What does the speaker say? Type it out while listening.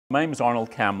My name is Arnold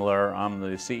Kamler. I'm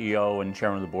the CEO and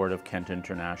Chairman of the Board of Kent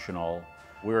International.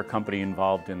 We're a company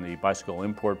involved in the bicycle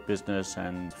import business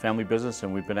and family business,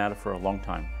 and we've been at it for a long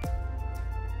time.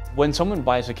 When someone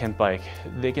buys a Kent bike,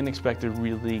 they can expect a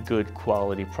really good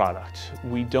quality product.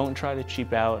 We don't try to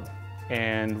cheap out,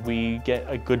 and we get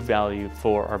a good value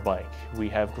for our bike. We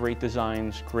have great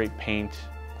designs, great paint,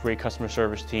 great customer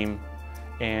service team,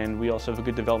 and we also have a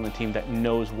good development team that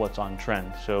knows what's on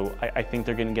trend. So I think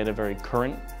they're going to get a very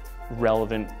current,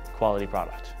 relevant, quality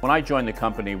product. When I joined the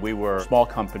company, we were a small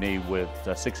company with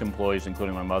 6 employees,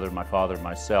 including my mother, my father, and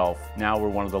myself. Now we're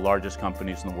one of the largest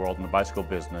companies in the world in the bicycle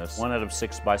business. 1 out of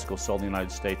 6 bicycles sold in the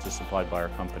United States is supplied by our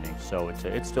company, so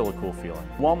it's still a cool feeling.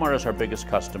 Walmart is our biggest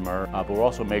customer, but we're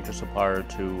also a major supplier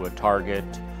to Target,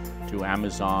 to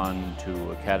Amazon,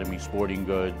 to Academy Sporting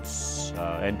Goods,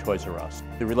 and Toys R Us.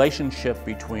 The relationship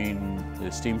between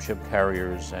the steamship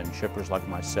carriers and shippers like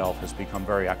myself has become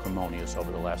very acrimonious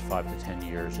over the last 5 to 10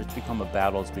 years. It's become a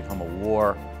battle, it's become a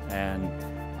war, and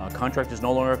a contract is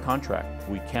no longer a contract.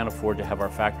 We can't afford to have our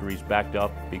factories backed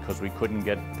up because we couldn't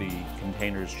get the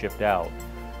containers shipped out.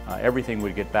 Everything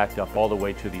would get backed up all the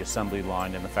way to the assembly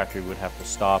line, and the factory would have to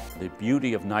stop. The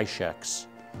beauty of NYSHEX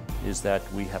is that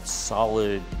we have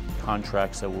solid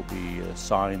contracts that will be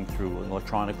signed through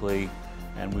electronically,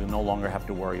 and we no longer have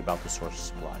to worry about the source of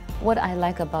supply. What I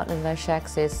like about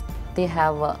NYSHEX is they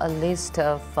have a list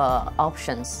of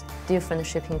options, different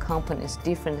shipping companies,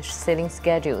 different selling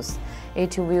schedules.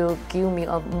 It will give me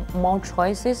more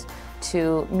choices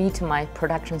to meet my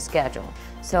production schedule.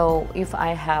 So if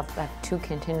I have 2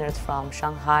 containers from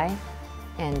Shanghai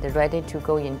and ready to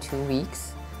go in 2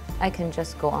 weeks, I can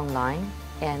just go online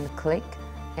and click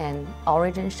and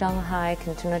origin Shanghai,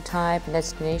 container type,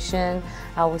 destination.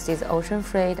 I will see the ocean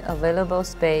freight, available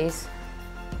space.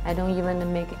 I don't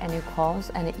even make any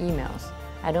calls and emails.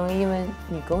 I don't even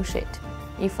negotiate.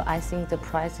 If I think the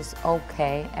price is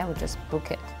okay, I will just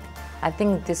book it. I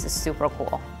think this is super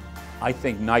cool. I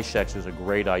think NYSHEX is a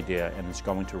great idea, and it's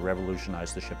going to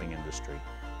revolutionize the shipping industry.